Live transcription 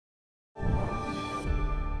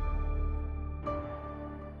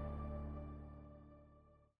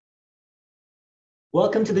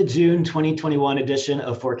Welcome to the June 2021 edition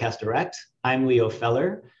of Forecast Direct. I'm Leo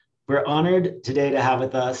Feller. We're honored today to have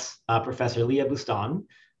with us Professor Leah Boustan.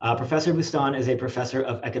 Professor Boustan is a professor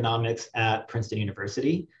of economics at Princeton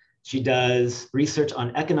University. She does research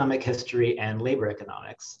on economic history and labor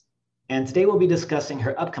economics. And today we'll be discussing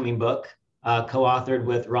her upcoming book, co-authored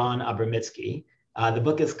with Ron Abramitsky. The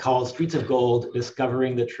book is called Streets of Gold,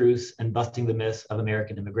 Discovering the Truths and Busting the Myths of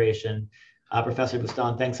American Immigration. Professor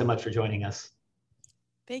Boustan, thanks so much for joining us.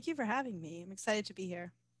 Thank you for having me. I'm excited to be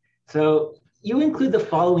here. So you include the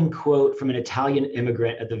following quote from an Italian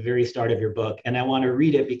immigrant at the very start of your book, and I want to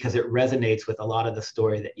read it because it resonates with a lot of the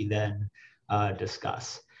story that you then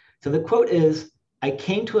discuss. So the quote is, "I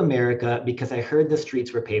came to America because I heard the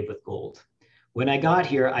streets were paved with gold. When I got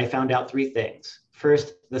here, I found out three things.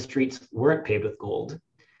 First, the streets weren't paved with gold.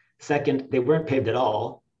 Second, they weren't paved at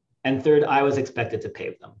all. And third, I was expected to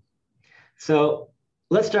pave them." So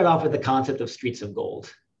let's start off with the concept of streets of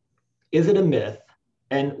gold. Is it a myth?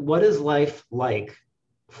 And what is life like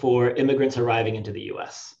for immigrants arriving into the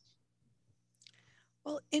US?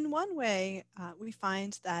 Well, in one way, we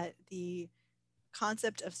find that the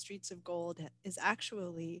concept of streets of gold is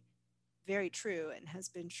actually very true and has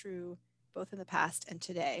been true both in the past and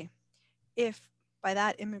today. If by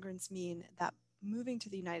that immigrants mean that moving to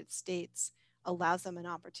the United States allows them an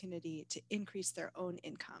opportunity to increase their own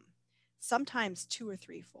income, sometimes two or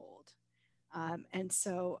threefold. And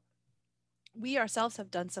so we ourselves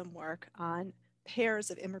have done some work on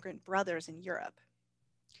pairs of immigrant brothers in Europe.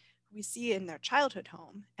 We see in their childhood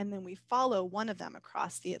home, and then we follow one of them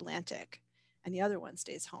across the Atlantic, and the other one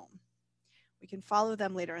stays home. We can follow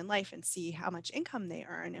them later in life and see how much income they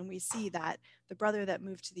earn, and we see that the brother that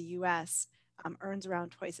moved to the US earns around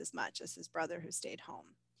twice as much as his brother who stayed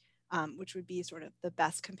home, which would be sort of the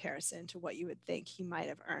best comparison to what you would think he might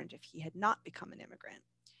have earned if he had not become an immigrant.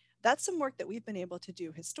 That's some work that we've been able to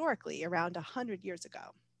do historically around 100 years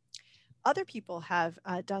ago. Other people have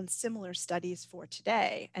done similar studies for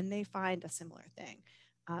today, and they find a similar thing.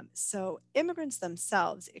 So immigrants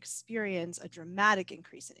themselves experience a dramatic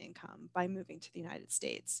increase in income by moving to the United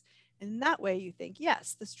States. And in that way, you think,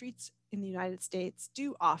 yes, the streets in the United States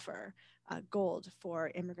do offer gold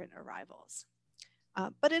for immigrant arrivals.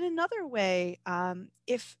 But in another way,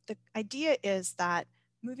 if the idea is that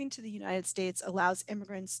moving to the United States allows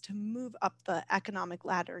immigrants to move up the economic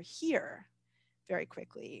ladder here very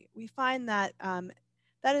quickly, we find that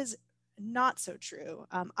that is not so true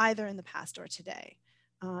either in the past or today.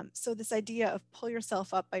 So this idea of pull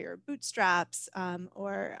yourself up by your bootstraps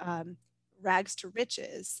or rags to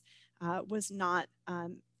riches was not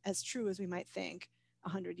as true as we might think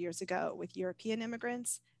 100 years ago with European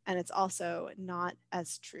immigrants, and it's also not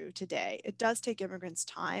as true today. It does take immigrants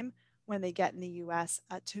time when they get in the US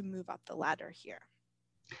to move up the ladder here.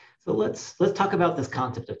 So let's talk about this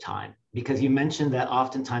concept of time, because you mentioned that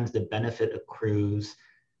oftentimes the benefit accrues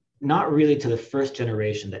not really to the first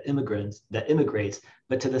generation that immigrates,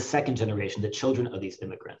 but to the second generation, the children of these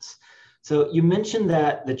immigrants. So you mentioned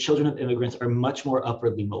that the children of immigrants are much more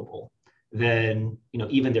upwardly mobile than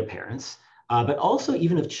even their parents, but also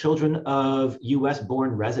even of children of US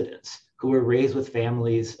born residents who were raised with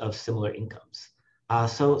families of similar incomes.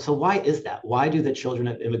 So why is that? Why do the children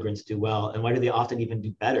of immigrants do well, and why do they often even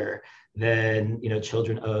do better than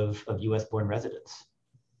children of US born residents?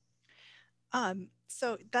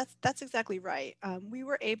 So that's exactly right. We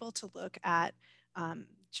were able to look at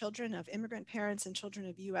children of immigrant parents and children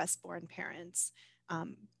of US born parents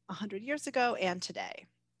 100 years ago and today.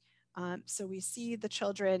 So we see the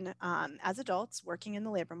children as adults working in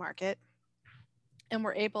the labor market, and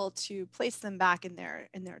we're able to place them back in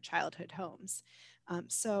their childhood homes.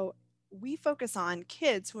 So we focus on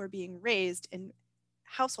kids who are being raised in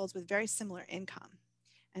households with very similar income,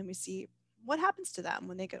 and we see what happens to them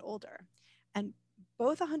when they get older. And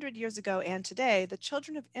both 100 years ago and today, the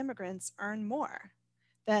children of immigrants earn more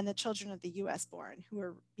than the children of the US born who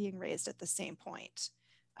are being raised at the same point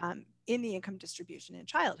in the income distribution in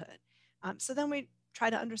childhood. So then we try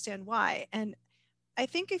to understand why. And I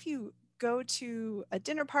think if you go to a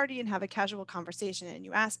dinner party and have a casual conversation and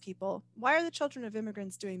you ask people, why are the children of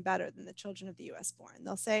immigrants doing better than the children of the US born?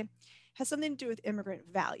 They'll say, has something to do with immigrant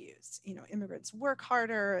values. Immigrants work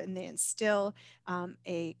harder and they instill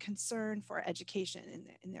a concern for education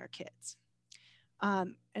in their kids.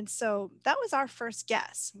 And so that was our first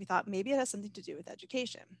guess. We thought maybe it has something to do with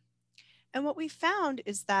education. And what we found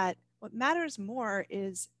is that what matters more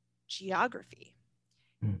is geography.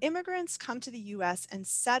 Immigrants come to the US and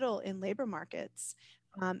settle in labor markets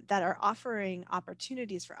that are offering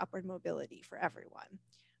opportunities for upward mobility for everyone.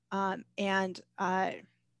 And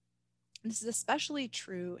this is especially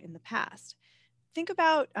true in the past. think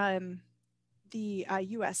about the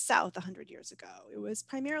US South 100 years ago. It was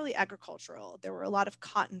primarily agricultural. There were a lot of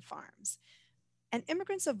cotton farms, and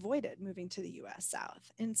immigrants avoided moving to the US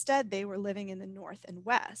South. Instead, they were living in the North and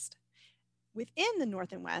West. Within the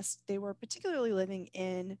North and West, they were particularly living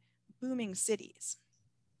in booming cities.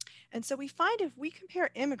 And so we find if we compare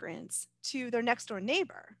immigrants to their next door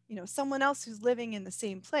neighbor, someone else who's living in the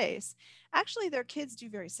same place, actually their kids do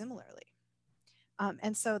very similarly.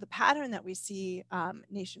 And so the pattern that we see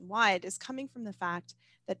nationwide is coming from the fact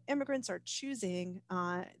that immigrants are choosing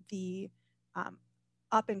the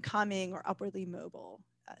up and coming or upwardly mobile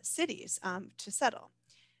cities to settle.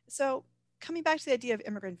 So coming back to the idea of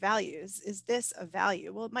immigrant values, is this a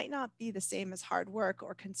value? Well, it might not be the same as hard work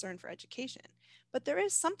or concern for education, but there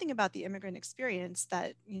is something about the immigrant experience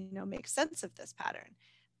that makes sense of this pattern.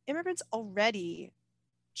 Immigrants already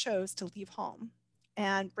chose to leave home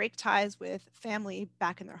and break ties with family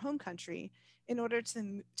back in their home country in order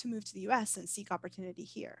to move to the US and seek opportunity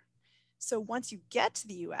here. So once you get to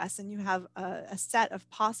the US and you have a set of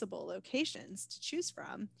possible locations to choose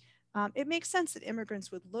from, it makes sense that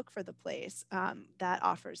immigrants would look for the place that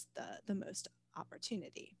offers the most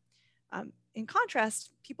opportunity. In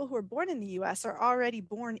contrast, people who are born in the US are already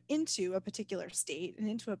born into a particular state and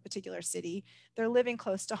into a particular city. They're living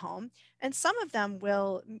close to home. And some of them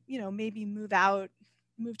will, maybe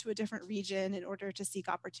move to a different region in order to seek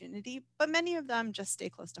opportunity, but many of them just stay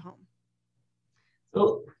close to home.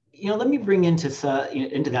 So, let me bring into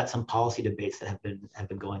that some policy debates that have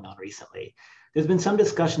been going on recently. There's been some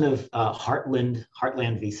discussion of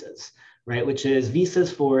heartland visas, right? Which is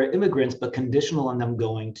visas for immigrants, but conditional on them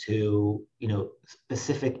going to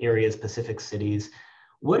specific areas, specific cities.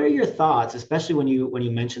 What are your thoughts, especially when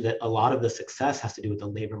you mentioned that a lot of the success has to do with the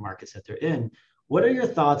labor markets that they're in? What are your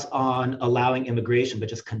thoughts on allowing immigration, but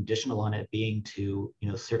just conditional on it being to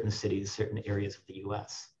certain cities, certain areas of the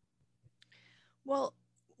U.S.? Well,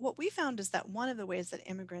 what we found is that one of the ways that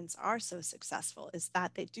immigrants are so successful is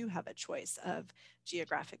that they do have a choice of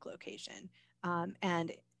geographic location.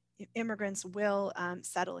 And immigrants will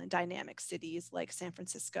settle in dynamic cities like San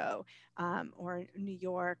Francisco or New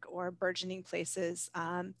York or burgeoning places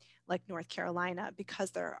like North Carolina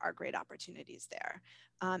because there are great opportunities there.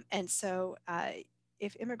 And so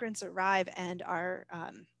if immigrants arrive and are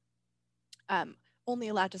only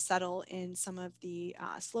allowed to settle in some of the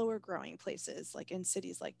slower growing places, like in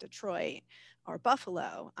cities like Detroit or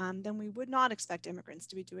Buffalo, then we would not expect immigrants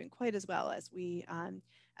to be doing quite as well as we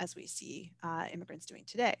see immigrants doing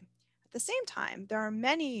today. At the same time, there are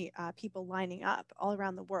many people lining up all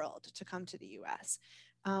around the world to come to the US.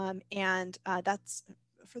 And that's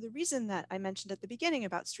for the reason that I mentioned at the beginning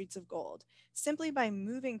about Streets of Gold. Simply by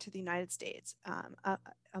moving to the United States,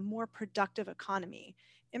 a more productive economy,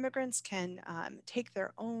 immigrants can take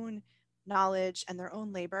their own knowledge and their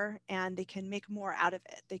own labor and they can make more out of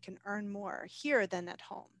it. They can earn more here than at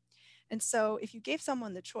home. And so if you gave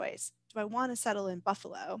someone the choice, do I want to settle in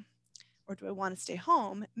Buffalo or do I want to stay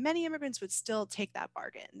home? Many immigrants would still take that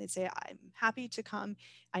bargain. They'd say, I'm happy to come.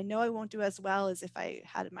 I know I won't do as well as if I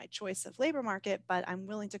had my choice of labor market, but I'm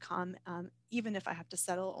willing to come even if I have to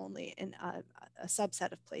settle only in a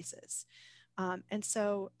subset of places. And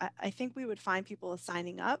so I think we would find people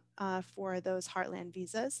signing up for those heartland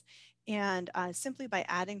visas. And simply by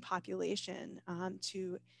adding population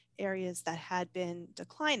to areas that had been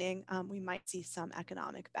declining, we might see some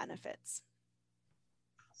economic benefits.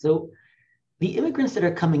 So the immigrants that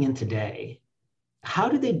are coming in today, how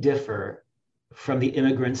do they differ from the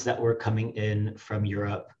immigrants that were coming in from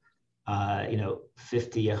Europe,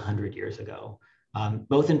 50, 100 years ago,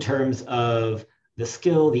 both in terms of the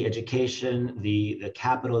skill, the education, the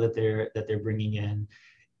capital that they're bringing in?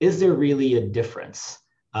 Is there really a difference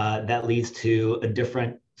that leads to a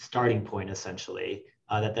different starting point, essentially,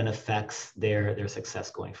 that then affects their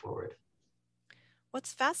success going forward?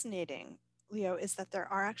 What's fascinating, Leo, is that there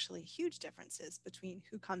are actually huge differences between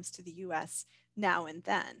who comes to the US now and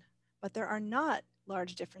then, but there are not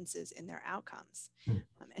large differences in their outcomes.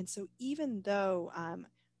 And so even though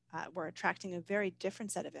we're attracting a very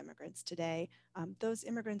different set of immigrants today, those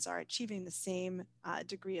immigrants are achieving the same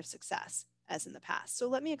degree of success as in the past. So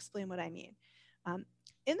let me explain what I mean.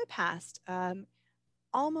 In the past,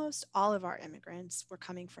 almost all of our immigrants were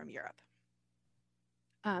coming from Europe.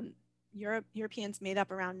 Europeans made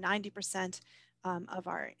up around 90% of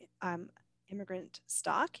our immigrant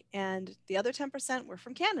stock, and the other 10% were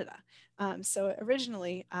from Canada. So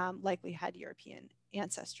originally likely had European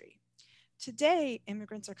ancestry. Today,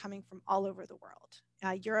 immigrants are coming from all over the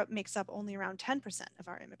world. Europe makes up only around 10% of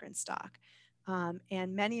our immigrant stock.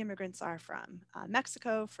 And many immigrants are from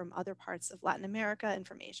Mexico, from other parts of Latin America, and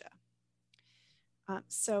from Asia.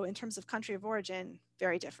 So in terms of country of origin,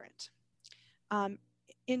 very different.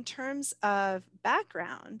 In terms of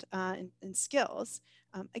background and skills,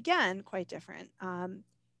 again, quite different.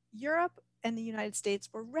 Europe and the United States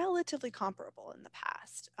were relatively comparable in the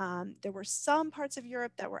past. There were some parts of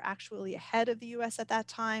Europe that were actually ahead of the US at that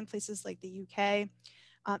time, places like the UK,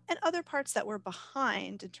 and other parts that were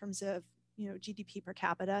behind in terms of GDP per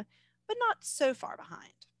capita, but not so far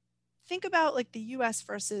behind. Think about like the US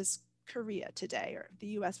versus Korea today, or the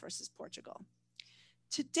US versus Portugal.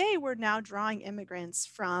 Today, we're now drawing immigrants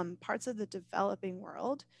from parts of the developing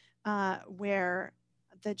world where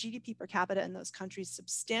the GDP per capita in those countries is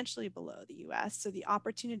substantially below the US. So the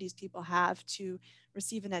opportunities people have to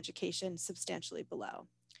receive an education substantially below.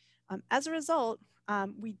 As a result,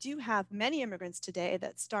 we do have many immigrants today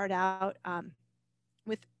that start out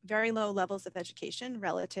with very low levels of education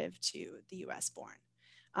relative to the US born.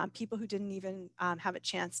 People who didn't even have a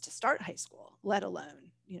chance to start high school, let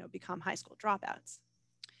alone become high school dropouts.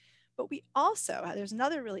 But we also, there's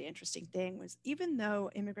another really interesting thing, was even though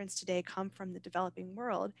immigrants today come from the developing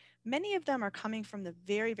world, many of them are coming from the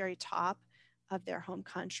very, very top of their home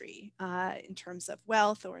country in terms of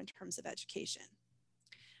wealth or in terms of education.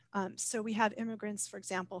 So we have immigrants, for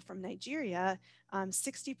example, from Nigeria,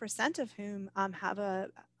 60% of whom have a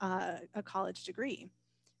college degree.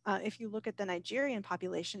 If you look at the Nigerian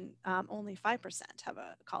population, only 5% have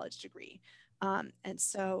a college degree. And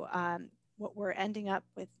so what we're ending up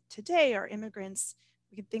with today are immigrants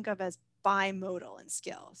we can think of as bimodal in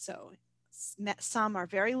skill. So some are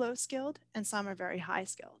very low skilled and some are very high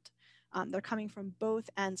skilled. They're coming from both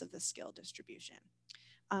ends of the skill distribution.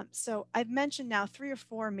 So I've mentioned now 3 or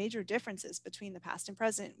 4 major differences between the past and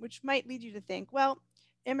present, which might lead you to think, well,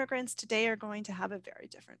 immigrants today are going to have a very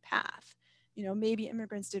different path. Maybe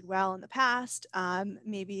immigrants did well in the past.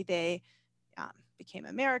 Maybe they became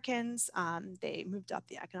Americans. They moved up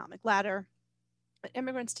the economic ladder. But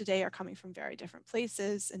immigrants today are coming from very different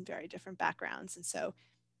places and very different backgrounds. And so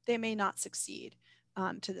they may not succeed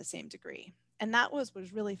to the same degree. And that was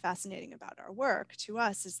really fascinating about our work to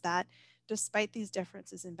us, is that despite these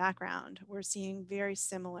differences in background, we're seeing very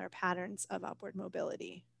similar patterns of upward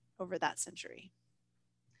mobility over that century.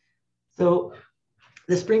 So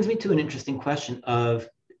this brings me to an interesting question of,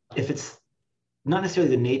 if it's not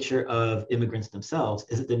necessarily the nature of immigrants themselves,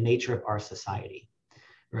 is it the nature of our society,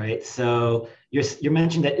 right? So you're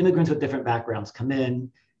mentioning that immigrants with different backgrounds come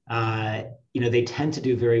in, they tend to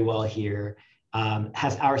do very well here.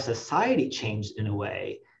 Has our society changed in a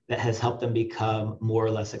way that has helped them become more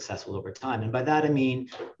or less successful over time? And by that, I mean,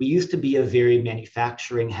 we used to be a very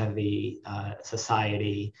manufacturing heavy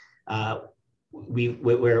society.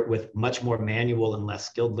 We're with much more manual and less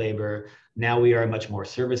skilled labor. Now we are a much more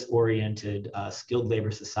service-oriented, skilled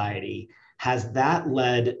labor society. Has that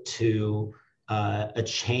led to a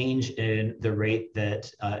change in the rate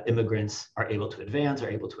that immigrants are able to advance, are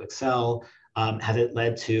able to excel? Has it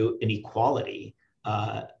led to inequality,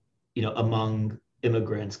 among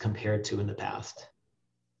immigrants compared to in the past?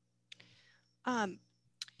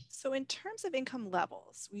 So in terms of income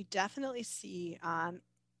levels, we definitely see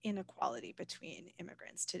inequality between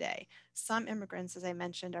immigrants today. Some immigrants, as I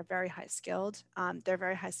mentioned, are very high skilled. They're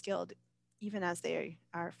very high skilled even as they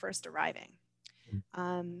are first arriving.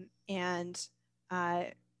 And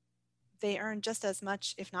they earn just as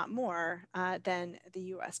much, if not more, than the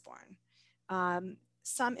US born.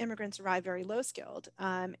 Some immigrants arrive very low skilled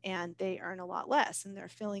and they earn a lot less, and they're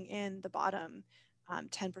filling in the bottom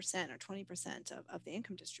 10% or 20% of the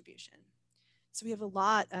income distribution. So we have a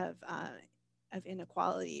lot of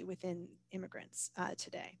inequality within immigrants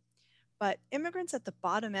today. But immigrants at the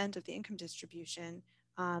bottom end of the income distribution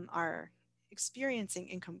are experiencing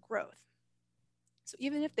income growth. So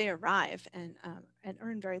even if they arrive and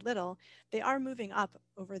earn very little, they are moving up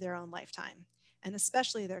over their own lifetime, and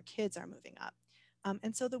especially their kids are moving up.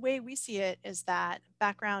 And so the way we see it is that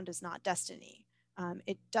background is not destiny.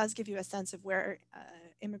 It does give you a sense of where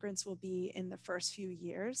immigrants will be in the first few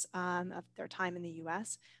years of their time in the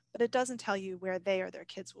US, but it doesn't tell you where they or their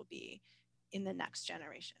kids will be in the next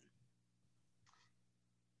generation.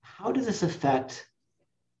 How does this affect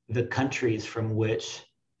the countries from which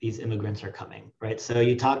these immigrants are coming, right? So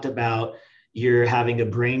you talked about you're having a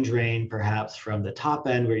brain drain perhaps from the top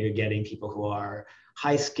end, where you're getting people who are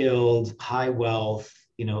high skilled, high wealth,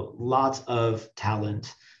 lots of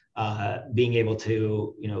talent, being able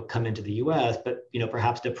to, come into the US, but,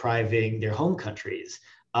 perhaps depriving their home countries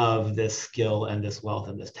of this skill and this wealth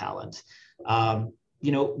and this talent.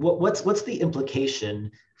 What's the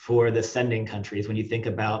implication for the sending countries when you think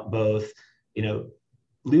about both,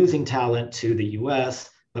 losing talent to the US,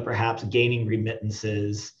 but perhaps gaining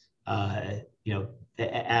remittances,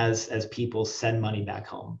 as people send money back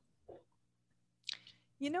home?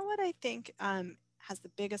 You know what I think has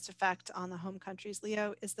the biggest effect on the home countries,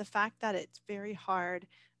 Leo, is the fact that it's very hard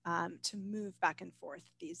to move back and forth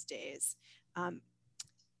these days. Um,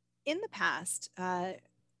 in the past,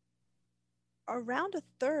 around a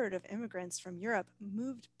third of immigrants from Europe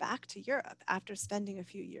moved back to Europe after spending a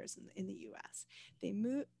few years in the US. They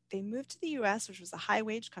moved to the US, which was a high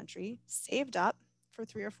wage country, saved up for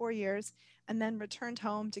 3 or 4 years, and then returned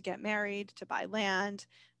home to get married, to buy land,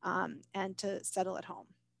 and to settle at home.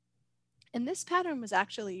 And this pattern was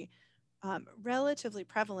actually relatively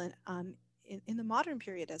prevalent in the modern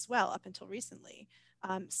period as well, up until recently.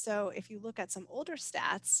 So if you look at some older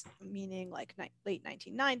stats, meaning like late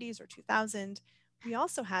 1990s or 2000, we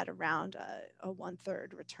also had around a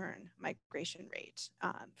one-third return migration rate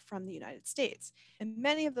from the United States. And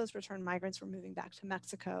many of those return migrants were moving back to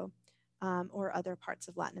Mexico or other parts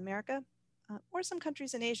of Latin America or some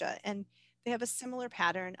countries in Asia. And they have a similar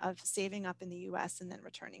pattern of saving up in the US and then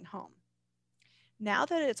returning home. Now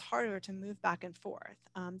that it's harder to move back and forth,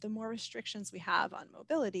 the more restrictions we have on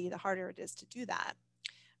mobility, the harder it is to do that.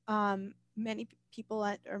 Many people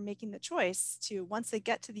are making the choice to, once they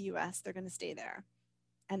get to the US, they're going to stay there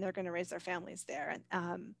and they're going to raise their families there.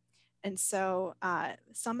 And so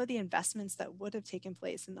some of the investments that would have taken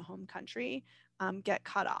place in the home country get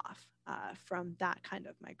cut off from that kind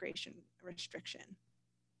of migration restriction.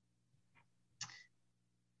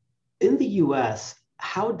 In the US,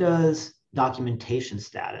 how does documentation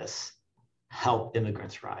status help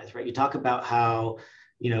immigrants rise, right? You talk about how,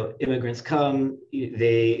 immigrants come,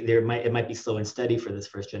 it might be slow and steady for this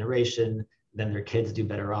first generation, then their kids do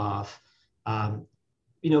better off.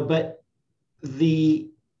 But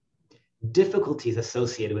the difficulties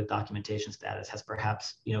associated with documentation status has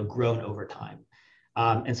perhaps, grown over time.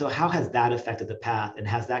 And so how has that affected the path, and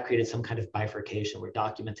has that created some kind of bifurcation where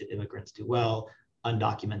documented immigrants do well,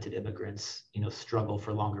 undocumented immigrants, struggle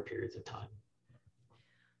for longer periods of time?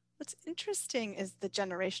 What's interesting is the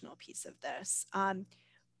generational piece of this.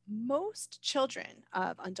 Most children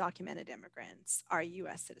of undocumented immigrants are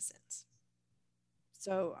US citizens.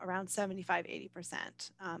 So around 75, 80%.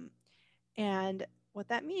 And what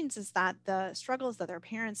that means is that the struggles that their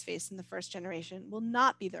parents face in the first generation will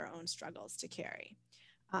not be their own struggles to carry.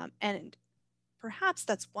 And perhaps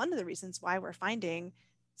that's one of the reasons why we're finding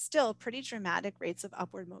still pretty dramatic rates of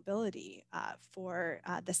upward mobility for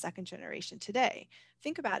the second generation today.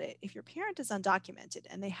 Think about it. If your parent is undocumented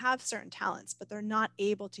and they have certain talents, but they're not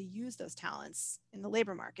able to use those talents in the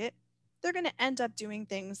labor market, they're going to end up doing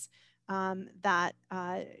things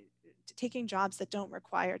taking jobs that don't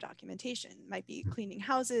require documentation. It might be cleaning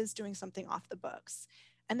houses, doing something off the books,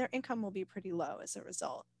 and their income will be pretty low as a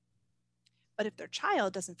result. But if their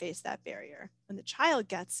child doesn't face that barrier, when the child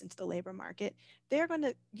gets into the labor market, you're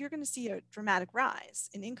going to see a dramatic rise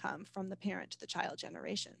in income from the parent to the child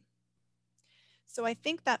generation. So I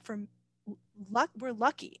think that we're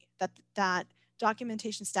lucky that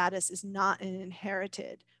documentation status is not an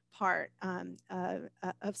inherited part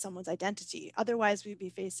of someone's identity. Otherwise, we'd be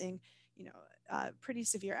facing, pretty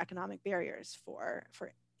severe economic barriers for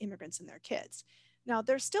immigrants and their kids. Now,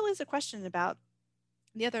 there still is a question about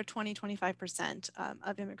the other 20-25%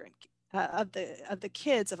 of the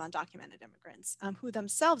kids of undocumented immigrants who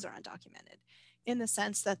themselves are undocumented, in the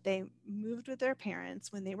sense that they moved with their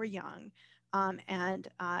parents when they were young, and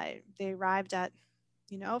they arrived at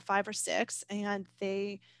 5 or 6, and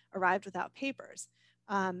they arrived without papers.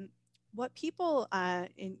 What people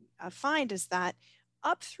find is that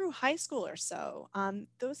up through high school or so,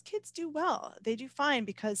 those kids do well. They do fine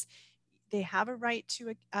because they have a right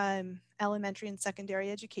to elementary and secondary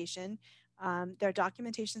education. Their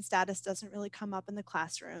documentation status doesn't really come up in the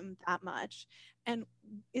classroom that much. And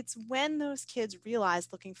it's when those kids realize,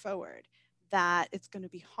 looking forward, that it's going to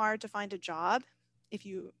be hard to find a job if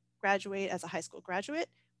you graduate as a high school graduate,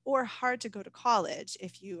 or hard to go to college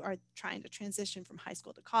if you are trying to transition from high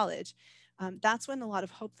school to college. That's when a lot of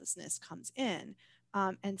hopelessness comes in.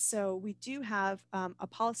 And so we do have a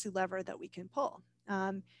policy lever that we can pull,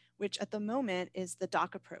 which at the moment is the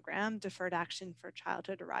DACA program, Deferred Action for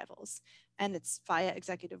Childhood Arrivals, and it's via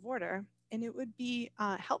executive order. And it would be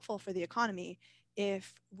helpful for the economy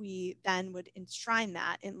if we then would enshrine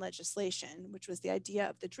that in legislation, which was the idea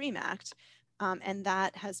of the DREAM Act. And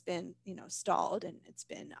that has been, stalled, and it's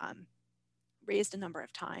been raised a number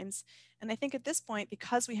of times. And I think at this point,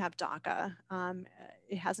 because we have DACA,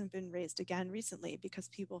 it hasn't been raised again recently because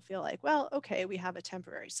people feel like, well, okay, we have a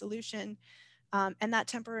temporary solution. And that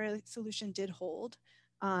temporary solution did hold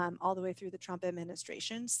all the way through the Trump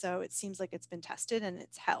administration. So it seems like it's been tested and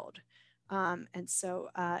it's held. And so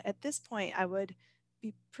at this point, I would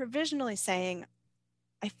be provisionally saying,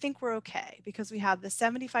 I think we're okay because we have the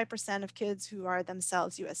 75% of kids who are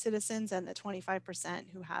themselves US citizens and the 25%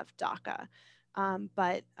 who have DACA.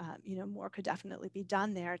 But more could definitely be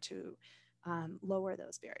done there to lower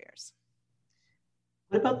those barriers.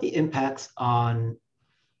 What about the impacts on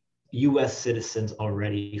US citizens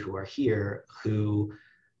already who are here who,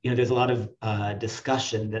 there's a lot of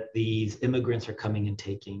discussion that these immigrants are coming and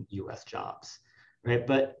taking US jobs, right?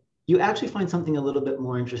 But you actually find something a little bit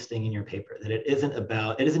more interesting in your paper, that it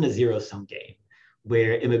isn't a zero-sum game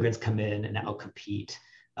where immigrants come in and outcompete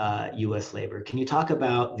US labor. Can you talk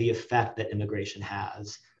about the effect that immigration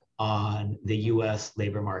has on the US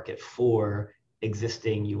labor market for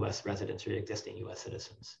existing US residents or existing US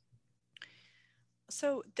citizens?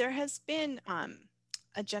 So there has been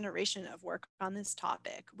a generation of work on this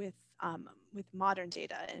topic with modern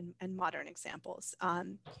data and modern examples.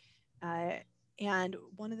 And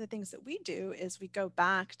one of the things that we do is we go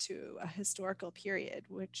back to a historical period,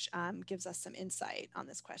 which gives us some insight on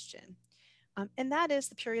this question. And that is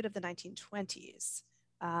the period of the 1920s.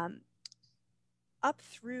 Up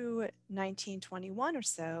through 1921 or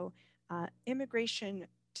so, immigration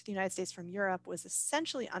to the United States from Europe was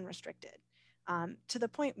essentially unrestricted. To the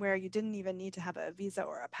point where you didn't even need to have a visa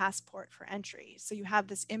or a passport for entry. So you have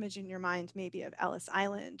this image in your mind maybe of Ellis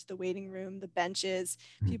Island, the waiting room, the benches,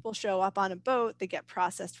 people show up on a boat, they get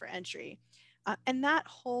processed for entry. And that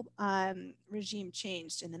whole regime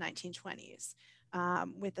changed in the 1920s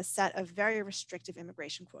with a set of very restrictive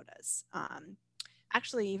immigration quotas.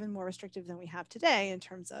 Actually, even more restrictive than we have today in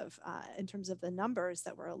terms of the numbers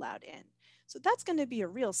that were allowed in. So that's going to be a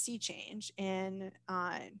real sea change in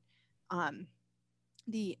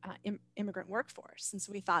the immigrant workforce. And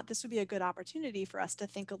so we thought this would be a good opportunity for us to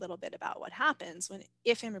think a little bit about what happens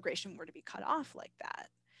if immigration were to be cut off like that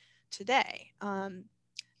today. And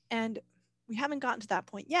we haven't gotten to that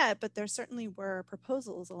point yet, but there certainly were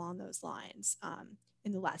proposals along those lines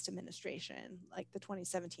in the last administration, like the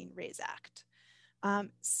 2017 RAISE Act.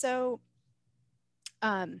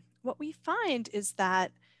 What we find is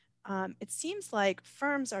that it seems like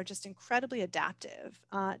firms are just incredibly adaptive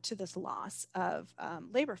to this loss of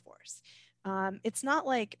labor force. It's not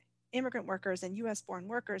like immigrant workers and US-born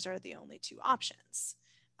workers are the only two options.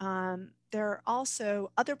 There are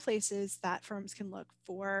also other places that firms can look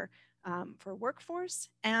for workforce,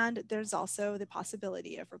 and there's also the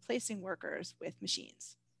possibility of replacing workers with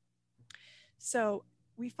machines. So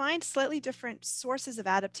we find slightly different sources of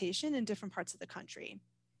adaptation in different parts of the country.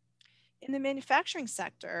 In the manufacturing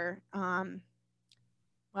sector,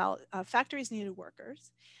 factories needed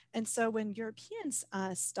workers. And so when Europeans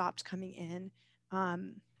stopped coming in,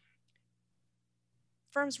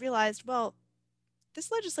 firms realized, well,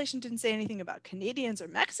 this legislation didn't say anything about Canadians or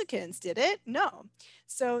Mexicans, did it? No.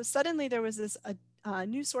 So suddenly there was this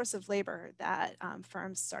new source of labor that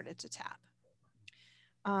firms started to tap.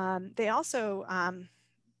 They also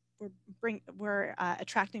were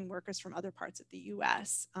attracting workers from other parts of the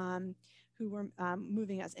US who were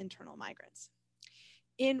moving as internal migrants.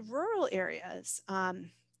 In rural areas,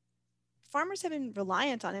 farmers have been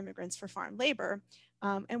reliant on immigrants for farm labor,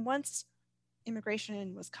 and once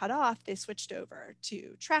immigration was cut off, they switched over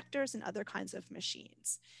to tractors and other kinds of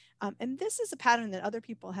machines. And this is a pattern that other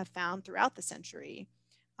people have found throughout the century.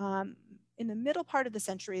 In the middle part of the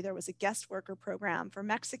century, there was a guest worker program for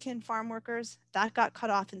Mexican farm workers. That got cut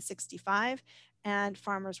off in '65, and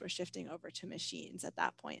farmers were shifting over to machines at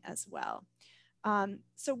that point as well.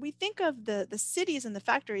 So we think of the cities and the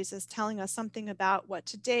factories as telling us something about what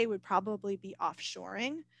today would probably be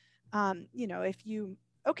offshoring.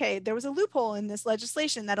 There was a loophole in this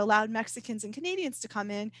legislation that allowed Mexicans and Canadians to come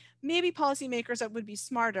in. Maybe policymakers would be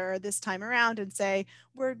smarter this time around and say,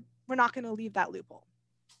 we're not going to leave that loophole.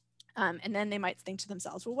 And then they might think to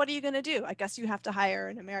themselves, well, what are you going to do? I guess you have to hire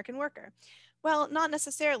an American worker. Well, not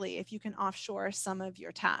necessarily if you can offshore some of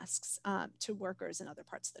your tasks to workers in other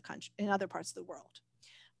parts of the country, in other parts of the world.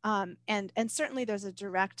 And certainly there's a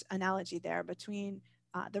direct analogy there between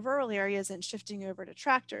the rural areas and shifting over to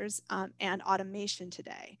tractors and automation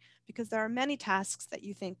today, because there are many tasks that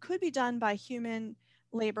you think could be done by human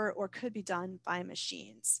labor or could be done by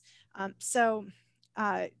machines.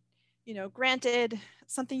 Granted,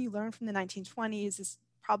 something you learn from the 1920s is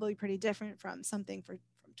probably pretty different from something from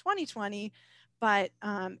 2020, but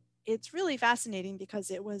it's really fascinating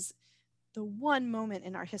because it was the one moment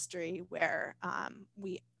in our history where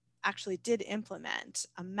we actually did implement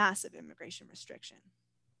a massive immigration restriction.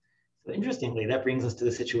 So interestingly, that brings us to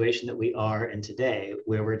the situation that we are in today,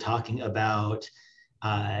 where we're talking about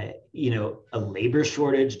a labor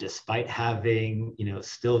shortage despite having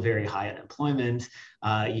still very high unemployment.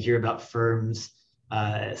 You hear about firms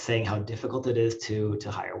saying how difficult it is to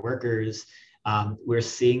hire workers. We're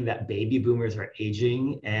seeing that baby boomers are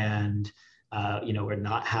aging, and we're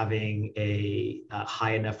not having a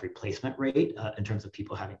high enough replacement rate in terms of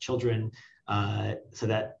people having children, so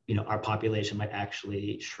that our population might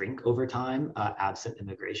actually shrink over time absent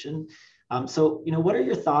immigration. So what are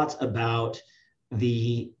your thoughts about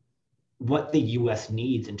what the U.S.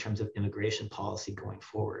 needs in terms of immigration policy going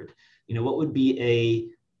forward? What would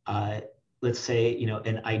be let's say,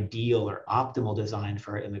 an ideal or optimal design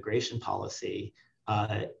for our immigration policy,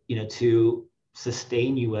 to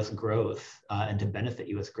sustain U.S. growth and to benefit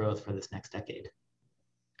U.S. growth for this next decade?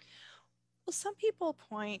 Well, some people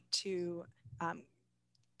point to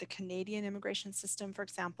the Canadian immigration system, for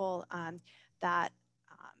example, that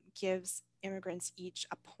gives immigrants each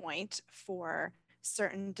a point for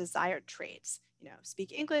certain desired traits.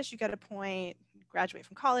 Speak English, you get a point, graduate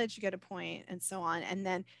from college, you get a point, and so on. And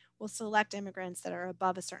then we'll select immigrants that are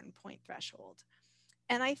above a certain point threshold.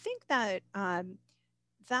 And I think that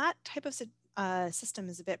that type of system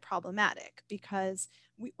is a bit problematic, because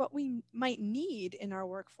what we might need in our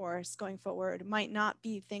workforce going forward might not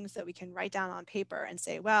be things that we can write down on paper and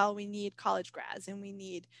say, well, we need college grads and we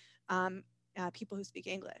need people who speak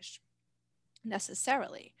English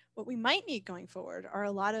necessarily. What we might need going forward are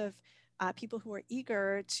a lot of people who are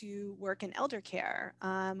eager to work in elder care,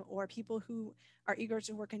 or people who are eager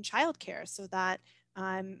to work in childcare, so that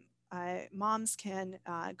moms can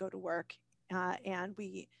go to work and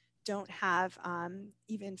we don't have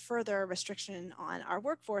even further restriction on our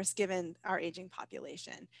workforce given our aging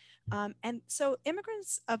population. And so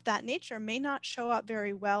immigrants of that nature may not show up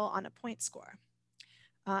very well on a point score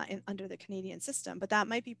under the Canadian system, but that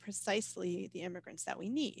might be precisely the immigrants that we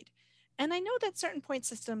need. And I know that certain point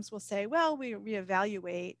systems will say, well, we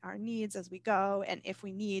reevaluate our needs as we go. And if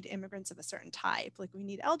we need immigrants of a certain type, like we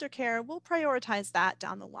need elder care, we'll prioritize that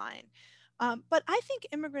down the line. But I think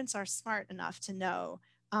immigrants are smart enough to know,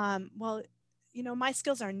 well, my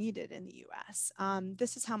skills are needed in the US.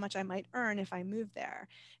 This is how much I might earn if I move there.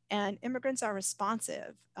 And immigrants are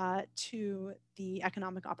responsive to the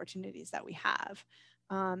economic opportunities that we have.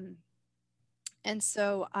 And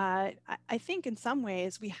so I think in some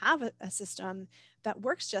ways we have a system that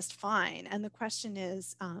works just fine. And the question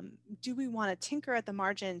is, do we want to tinker at the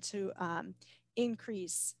margin to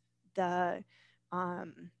increase the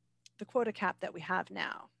quota cap that we have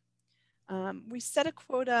now? We set a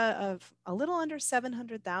quota of a little under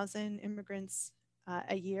 700,000 immigrants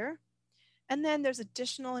a year. And then there's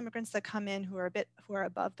additional immigrants that come in who are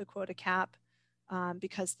above the quota cap.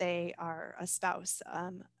 Because they are a spouse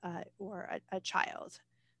or a child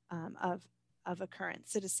of a current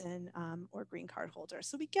citizen or green card holder.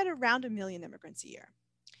 So we get around 1 million immigrants a year.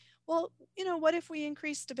 Well, what if we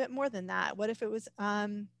increased a bit more than that? What if it was,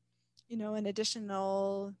 an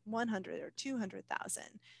additional 100 or 200,000?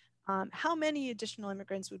 How many additional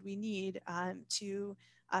immigrants would we need to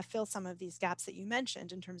fill some of these gaps that you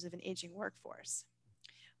mentioned in terms of an aging workforce?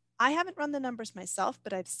 I haven't run the numbers myself,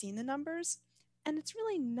 but I've seen the numbers. And it's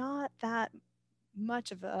really not that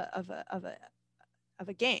much of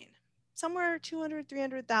a gain. Somewhere 200,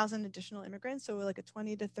 300,000 additional immigrants, so like a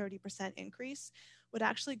 20 to 30% increase, would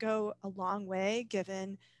actually go a long way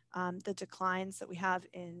given the declines that we have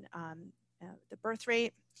in the birth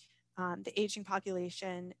rate, the aging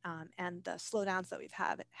population, and the slowdowns that we've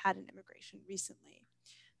had in immigration recently.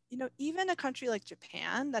 Even a country like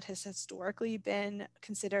Japan that has historically been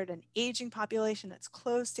considered an aging population that's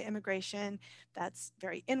close to immigration, that's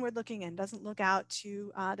very inward looking and doesn't look out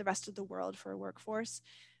to the rest of the world for a workforce,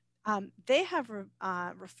 they have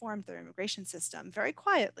reformed their immigration system very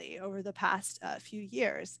quietly over the past few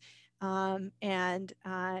years. And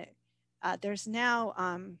there's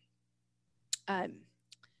now a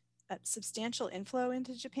substantial inflow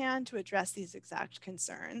into Japan to address these exact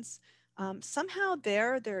concerns. Somehow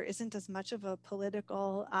there isn't as much of a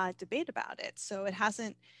political debate about it. So it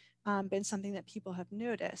hasn't been something that people have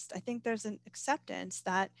noticed. I think there's an acceptance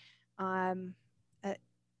that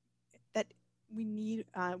that we need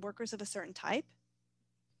workers of a certain type.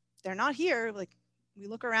 They're not here. Like, we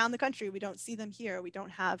look around the country, we don't see them here. We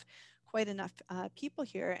don't have quite enough people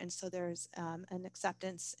here. And so there's an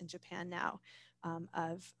acceptance in Japan now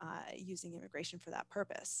of using immigration for that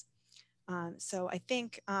purpose. So I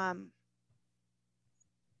think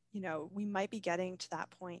we might be getting to that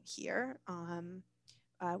point here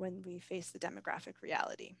when we face the demographic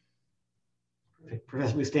reality. Perfect.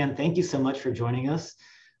 Professor Bustan, thank you so much for joining us.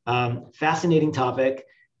 Fascinating topic.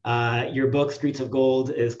 Your book, Streets of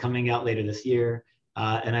Gold, is coming out later this year.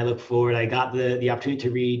 And I look forward, I got the opportunity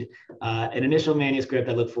to read an initial manuscript.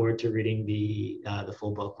 I look forward to reading the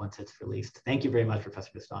full book once it's released. Thank you very much,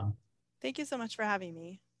 Professor Biston. Thank you so much for having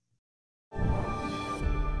me.